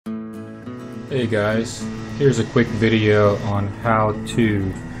Hey guys, here's a quick video on how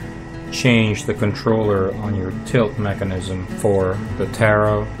to change the controller on your tilt mechanism for the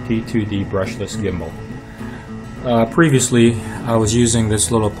Tarot T2D Brushless Gimbal. Previously I was using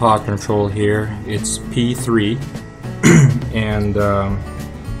this little pod control here. It's P3 and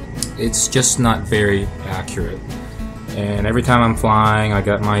it's just not very accurate, and every time I'm flying I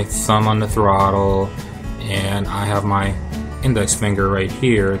got my thumb on the throttle and I have my index finger right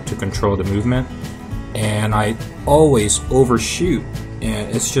here to control the movement, and I always overshoot, and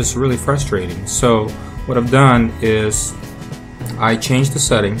it's just really frustrating. So what I've done is I changed the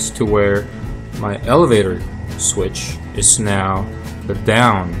settings to where my elevator switch is now the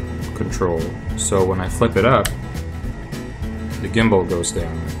down control. So when I flip it up, the gimbal goes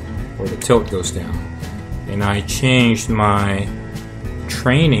down, or the tilt goes down. And I changed my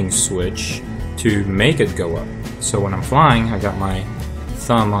training switch to make it go up. So when I'm flying, I got my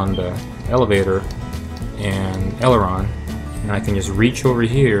thumb on the elevator and aileron, and I can just reach over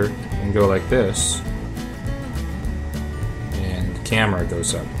here and go like this, and the camera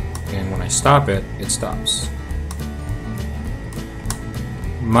goes up. And when I stop it, it stops.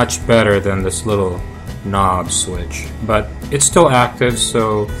 Much better than this little knob switch, but it's still active,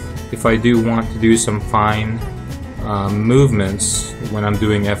 so if I do want to do some fine movements when I'm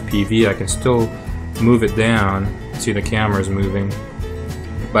doing FPV, I can still move it down. See, the camera is moving,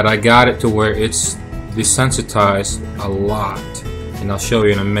 but I got it to where it's desensitized a lot, and I'll show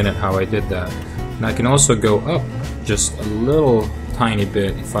you in a minute how I did that. And I can also go up just a little tiny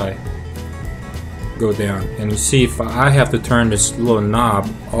bit if I go down, and you see if I have to turn this little knob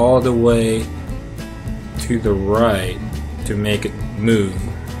all the way to the right to make it move,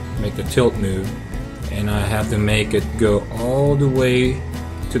 make the tilt move, and I have to make it go all the way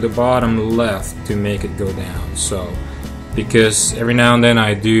to the bottom left to make it go down. So because every now and then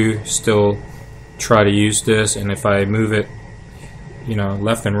I do still try to use this, and if I move it, you know,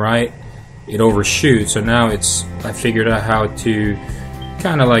 left and right, it overshoots. So now I figured out how to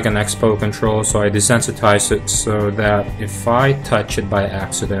kind of like an expo control, so I desensitize it so that if I touch it by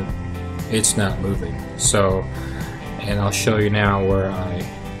accident, it's not moving. So, and I'll show you now where I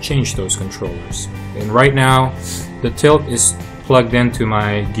change those controllers. And right now the tilt is plugged into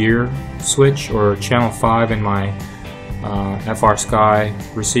my gear switch, or channel 5 in my FR Sky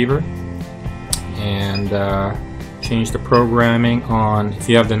receiver, and change the programming on, if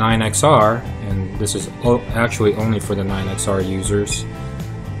you have the 9XR, and this is actually only for the 9XR users.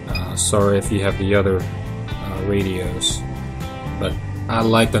 Sorry if you have the other radios, but I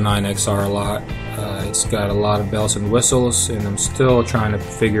like the 9XR a lot. It's got a lot of bells and whistles, and I'm still trying to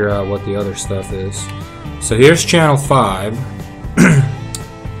figure out what the other stuff is. So here's channel 5.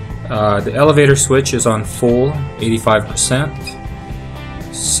 The elevator switch is on full, 85%,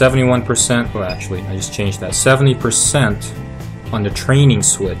 71%, well actually I just changed that, 70% on the training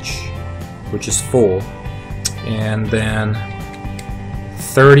switch, which is full, and then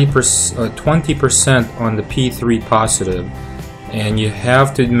 20% on the P3 positive. And you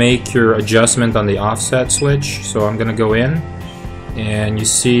have to make your adjustment on the offset switch. So I'm gonna go in, and you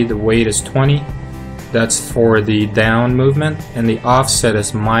see the weight is 20. That's for the down movement, and the offset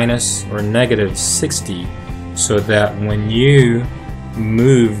is minus or negative 60, so that when you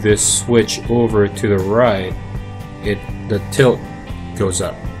move this switch over to the right, the tilt goes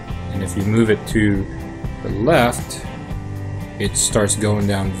up, and if you move it to the left, it starts going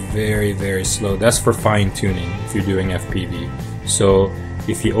down very, very slow. That's for fine tuning if you're doing FPV. So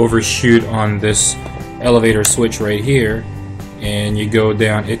if you overshoot on this elevator switch right here, and you go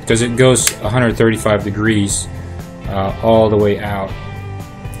down, because it goes 135 degrees all the way out.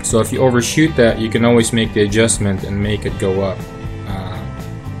 So if you overshoot that, you can always make the adjustment and make it go up.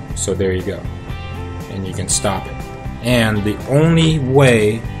 So there you go, and you can stop it. And the only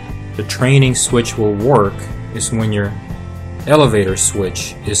way the training switch will work is when your elevator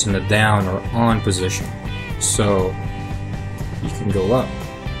switch is in the down or on position. So you can go up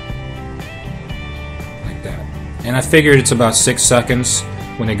like that. And I figured it's about 6 seconds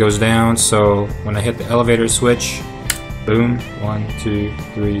when it goes down, so when I hit the elevator switch, boom, 1, 2,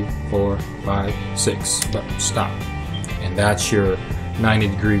 3, 4, 5, 6, but stop. And that's your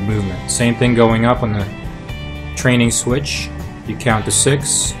 90-degree movement. Same thing going up on the training switch. You count to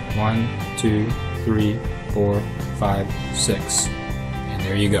 6, 1, 2, 3, 4, 5, 6, and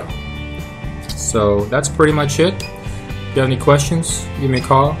there you go. So that's pretty much it. If you have any questions, give me a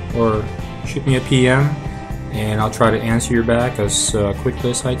call or shoot me a PM, and I'll try to answer you back as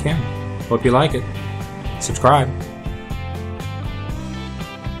quickly as I can. Hope you like it. Subscribe.